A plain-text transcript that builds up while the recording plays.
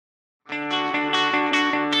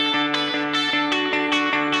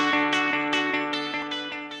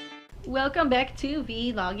welcome back to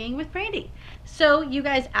Vlogging with Brandi. So you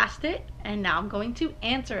guys asked it, and now I'm going to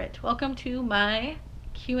answer it. Welcome to my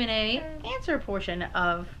Q&A answer portion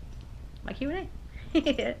of my Q&A.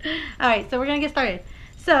 Alright, so we're going to get started.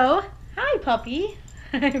 So, hi puppy.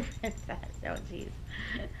 Princess. Oh jeez.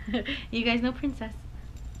 You guys know Princess.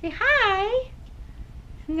 Say hi.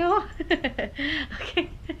 No?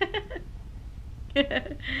 Okay.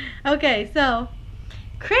 Okay, so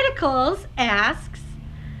Criticals asks,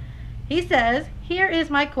 he says, here is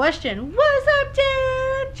my question. What's up,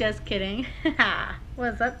 Dad? Just kidding.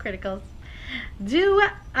 What's up, Criticals? Do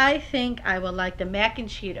I think I will like the mac and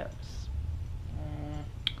Cheetos?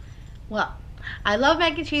 Well, I love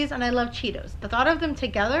mac and cheese and I love Cheetos. The thought of them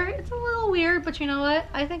together, it's a little weird, but you know what?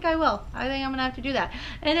 I think I will. I think I'm going to have to do that.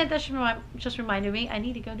 And it just reminded me, I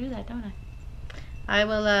need to go do that, don't I? I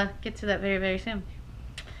will get to that very, very soon.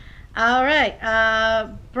 All right.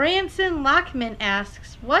 Branson Lockman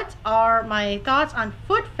asks, what are my thoughts on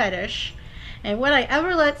foot fetish and would I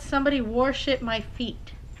ever let somebody worship my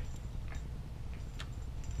feet?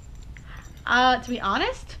 To be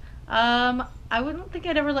honest, I wouldn't think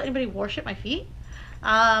I'd ever let anybody worship my feet.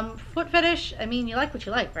 Foot fetish, I mean, you like what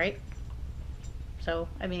you like, right? So,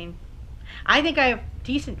 I mean, I think I have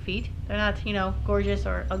decent feet. They're not, you know, gorgeous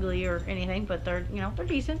or ugly or anything, but they're, you know, they're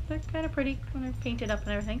decent. They're kind of pretty when they're painted up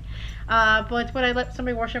and everything. But would I let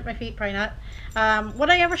somebody worship my feet? Probably not. Would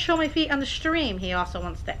I ever show my feet on the stream? He also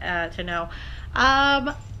wants to know.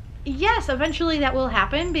 Yes, eventually that will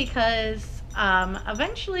happen because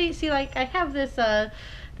eventually, see, like I have this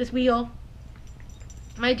this wheel.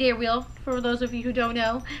 My dare wheel, for those of you who don't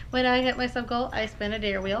know, when I hit my sub goal, I spin a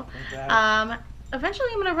dare wheel. Eventually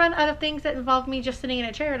I'm going to run out of things that involve me just sitting in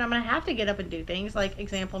a chair and I'm going to have to get up and do things, like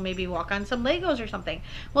example, maybe walk on some Legos or something.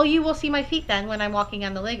 Well, you will see my feet then when I'm walking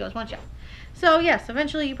on the Legos, won't you? So yes,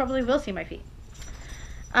 eventually you probably will see my feet.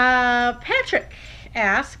 Patrick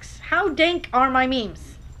asks, how dank are my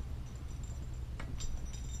memes?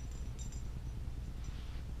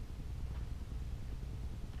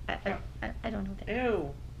 I don't know what that means.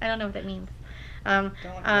 Ew. I don't know what that means. Don't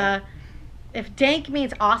like that. If dank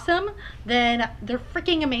means awesome, then they're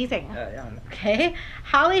freaking amazing. Yeah. Okay?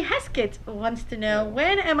 Holly Heskett wants to know,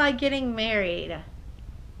 when am I getting married?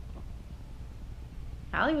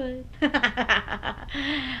 Hollywood.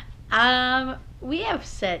 We have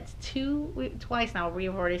set twice now.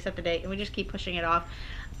 We've already set the date, and we just keep pushing it off.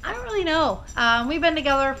 I don't really know. We've been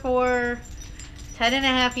together for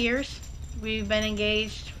 10.5 years. We've been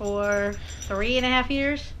engaged for 3.5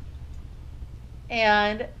 years.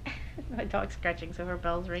 And my dog's scratching, so her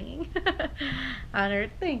bell's ringing on her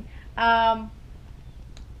thing. Hi.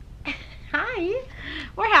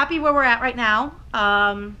 We're happy where we're at right now.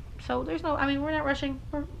 So there's no, I mean, we're not rushing.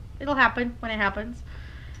 It'll happen when it happens.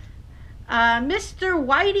 Mr.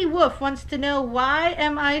 Whitey Wolf wants to know, why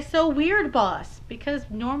am I so weird, boss? Because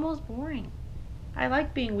normal's boring. I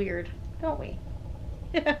like being weird, don't we?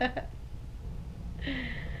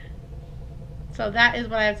 So that is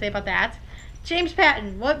what I have to say about that. James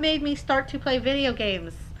Patton, what made me start to play video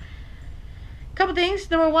games? Couple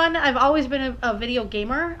things. Number one, I've always been a video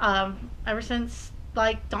gamer, ever since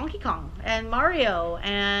like Donkey Kong and Mario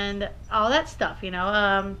and all that stuff, you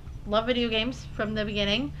know. Love video games from the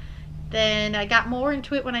beginning. Then I got more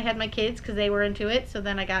into it when I had my kids because they were into it, so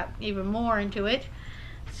then I got even more into it.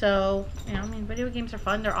 So, you know, I mean, video games are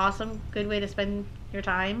fun. They're awesome. Good way to spend your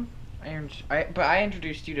time. But I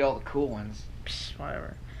introduced you to all the cool ones. Psh,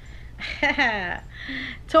 whatever.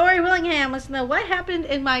 Tori Willingham wants to know, what happened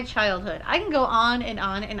in my childhood? I can go on and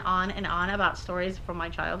on and on and on about stories from my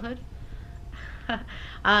childhood.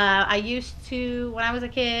 I used to, when I was a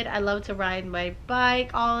kid, I loved to ride my bike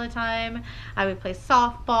all the time. I would play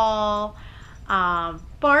softball.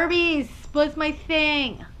 Barbies was my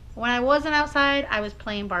thing. When I wasn't outside, I was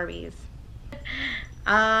playing Barbies.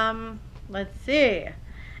 Let's see.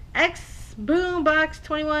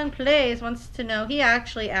 Boombox21 Plays wants to know, he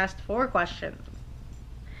actually asked 4 questions.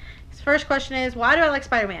 His first question is, why do I like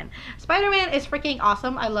Spider-Man? Spider-Man is freaking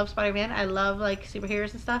awesome. I love Spider-Man. I love like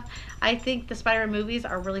superheroes and stuff. I think the Spider-Man movies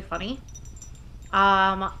are really funny.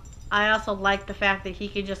 I also like the fact that he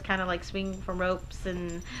can just kind of like swing from ropes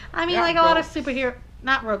and, I mean, like a lot of superhero,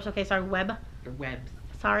 not ropes, okay, sorry, web. Webs.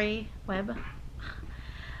 Sorry, web.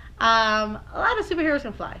 A lot of superheroes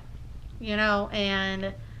can fly, you know,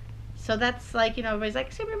 and so that's like, you know, everybody's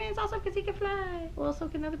like, Superman's awesome because he can fly. Well, so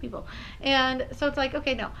can other people. And so it's like,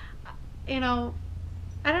 okay, no. You know,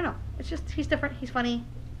 I don't know. It's just, he's different. He's funny.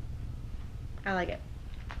 I like it.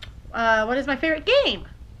 What is my favorite game?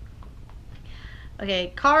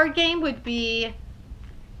 Okay, card game would be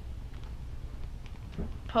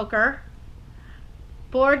poker.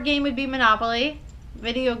 Board game would be Monopoly.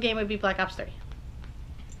 Video game would be Black Ops 3.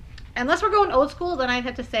 Unless we're going old school, then I'd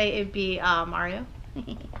have to say it'd be Mario.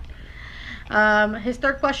 His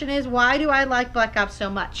third question is, why do I like Black Ops so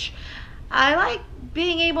much? I like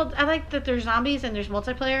I like that there's zombies and there's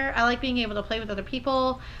multiplayer. I like being able to play with other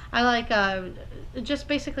people. I like just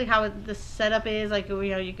basically how the setup is. Like, you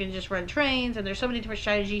know, you can just run trains, and there's so many different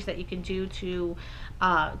strategies that you can do to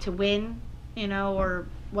win, you know, or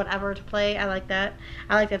whatever to play. I like that.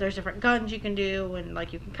 I like that there's different guns you can do, and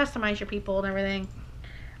like you can customize your people and everything.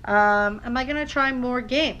 Am I gonna try more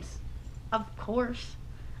games? Of course.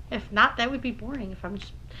 If not, that would be boring if I'm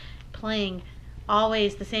just playing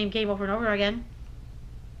always the same game over and over again.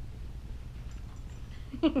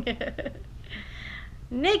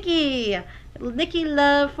 Nikki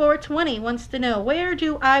Love 420 wants to know, where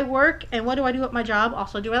do I work and what do I do at my job?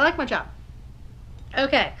 Also, do I like my job?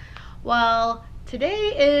 Okay, well,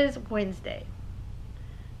 today is Wednesday.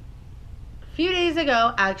 A few days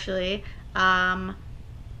ago, actually, I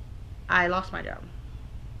lost my job.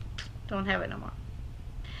 Don't have it no more.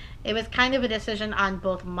 It was kind of a decision on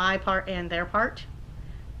both my part and their part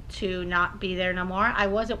to not be there no more. I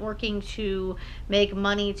wasn't working to make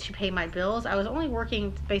money to pay my bills. I was only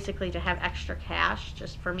working basically to have extra cash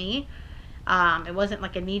just for me. It wasn't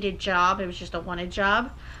like a needed job. It was just a wanted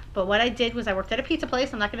job. But what I did was I worked at a pizza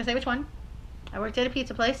place. I'm not going to say which one. I worked at a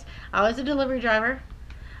pizza place. I was a delivery driver.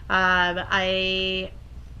 I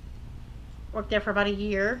worked there for about a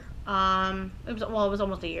year. It was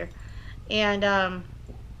almost a year. And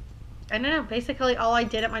I don't know, basically all I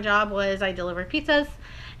did at my job was I delivered pizzas,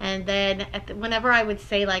 and then whenever I would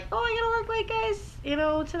say like, oh, I gotta work late, guys, you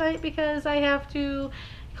know, tonight because I have to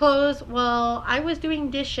close, well, I was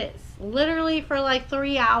doing dishes literally for like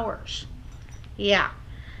 3 hours. Yeah,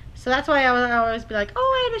 so that's why I would always be like, oh,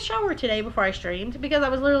 I had a shower today before I streamed, because I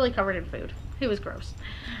was literally covered in food. It was gross.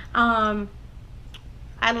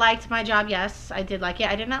 I liked my job, yes. I did like it.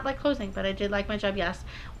 I did not like closing, but I did like my job, yes.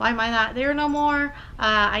 Why am I not there no more?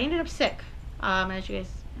 I ended up sick, as you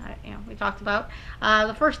guys, you know, we talked about.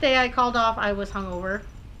 The first day I called off, I was hungover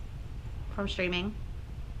from streaming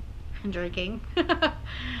and drinking.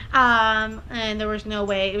 And there was no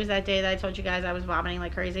way. It was that day that I told you guys I was vomiting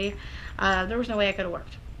like crazy. There was no way I could have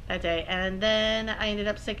worked that day. And then I ended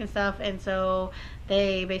up sick and stuff, and so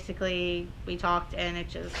we talked, and it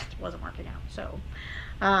just wasn't working out. So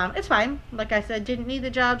it's fine. Like I said, didn't need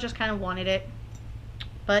the job, just kind of wanted it.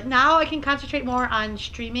 But now I can concentrate more on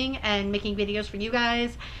streaming and making videos for you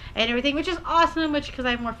guys and everything, which is awesome, because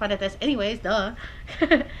I have more fun at this anyways, duh.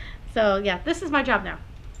 So yeah, this is my job now.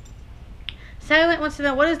 Silent wants to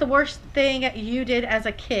know, what is the worst thing you did as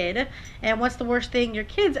a kid, and what's the worst thing your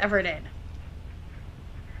kids ever did?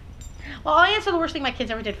 Well, I'll answer the worst thing my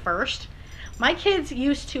kids ever did first. My kids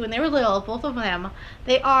used to, when they were little, both of them,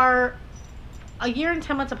 they are a year and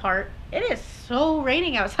 10 months apart. It is so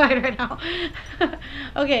raining outside right now.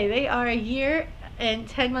 Okay, they are a year and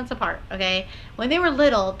 10 months apart, okay? When they were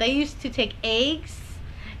little, they used to take eggs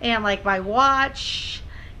and like my watch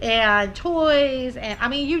and toys and, I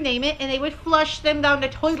mean, you name it, and they would flush them down the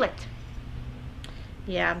toilet.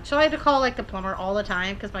 Yeah, so I had to call like the plumber all the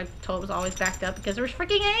time because my toilet was always backed up because there was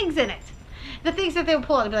freaking eggs in it. The things that they would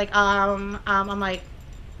pull out, they'd be like, I'm like,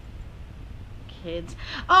 kids.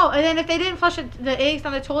 Oh, and then if they didn't flush the eggs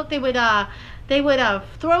down the toilet, they would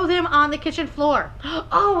throw them on the kitchen floor.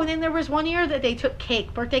 Oh, and then there was one year that they took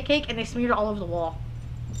birthday cake, and they smeared it all over the wall.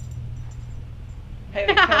 Hey,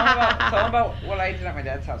 tell them about what I did at my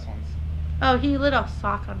dad's house once. Oh, he lit a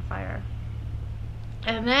sock on fire.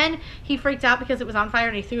 And then he freaked out because it was on fire,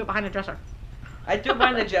 and he threw it behind the dresser. I threw it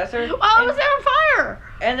behind the dresser. Oh, it was on fire!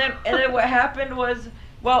 And then what happened was,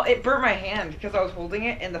 well, it burnt my hand because I was holding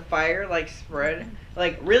it, and the fire like spread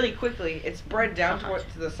like really quickly. It spread down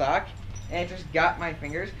to the sock, and it just got my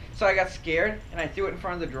fingers. So I got scared, and I threw it in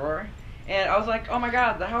front of the drawer. And I was like, oh my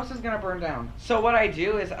god, the house is gonna burn down. So what I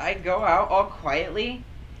do is I go out all quietly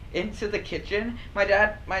into the kitchen. My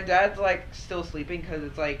dad's like still sleeping because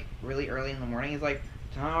it's like really early in the morning. He's like,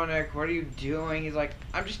 Dominic, what are you doing? He's like,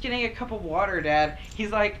 I'm just getting a cup of water, Dad.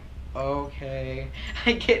 He's like, okay.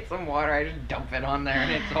 I get some water, I just dump it on there,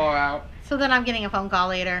 and it's all out. So then I'm getting a phone call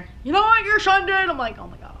later. You know what your son did? I'm like, oh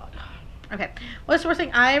my god. Okay. What's the worst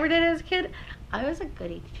thing I ever did as a kid? I was a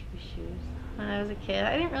goody two-shoes when I was a kid.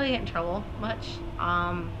 I didn't really get in trouble much.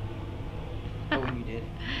 Oh, you did?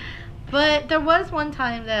 But there was one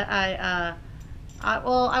time that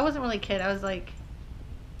I wasn't really a kid. I was like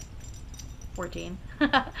 14.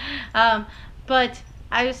 But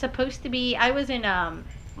I was supposed to be, I was in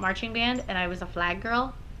marching band, and I was a flag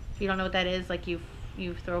girl. If you don't know what that is, like you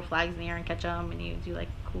you throw flags in the air and catch them, and you do like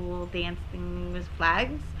cool dance things with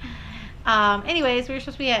flags. Anyways, we were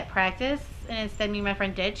supposed to be at practice, and instead me and my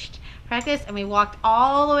friend ditched practice, and we walked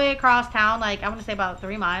all the way across town, like I want to say about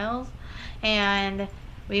 3 miles, and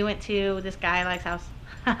we went to this guy Alex's house,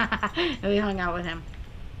 and we hung out with him.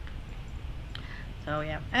 So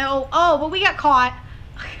yeah. But we got caught.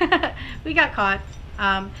 We got caught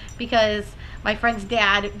because my friend's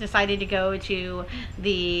dad decided to go to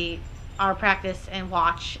our practice and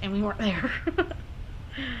watch, and we weren't there.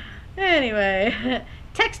 Anyway,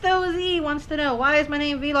 TextoZ wants to know, why is my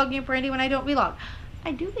name Vlogging Brandi when I don't vlog?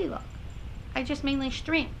 I do vlog. I just mainly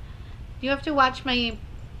stream. You have to watch my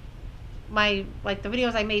like the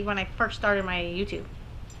videos I made when I first started my YouTube.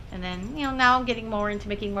 And then, now I'm getting more into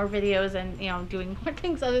making more videos and, doing more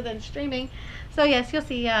things other than streaming. So yes, you'll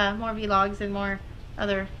see more vlogs and more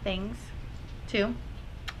other things too.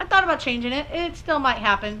 I thought about changing it. It still might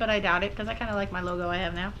happen, but I doubt it because I kind of like my logo I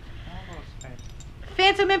have now.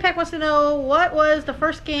 Phantom Impact wants to know, what was the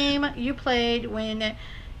first game you played when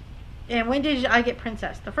did I get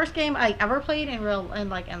Princess? The first game I ever played in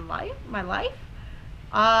my life?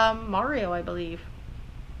 Mario, I believe.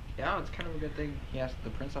 Yeah, it's kind of a good thing. Yes, the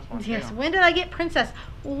Princess one. Yes, when did I get Princess?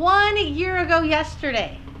 1 year ago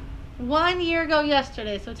yesterday. 1 year ago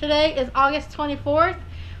yesterday. So today is August 24th.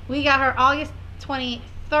 We got her August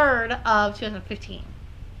 23rd of 2015.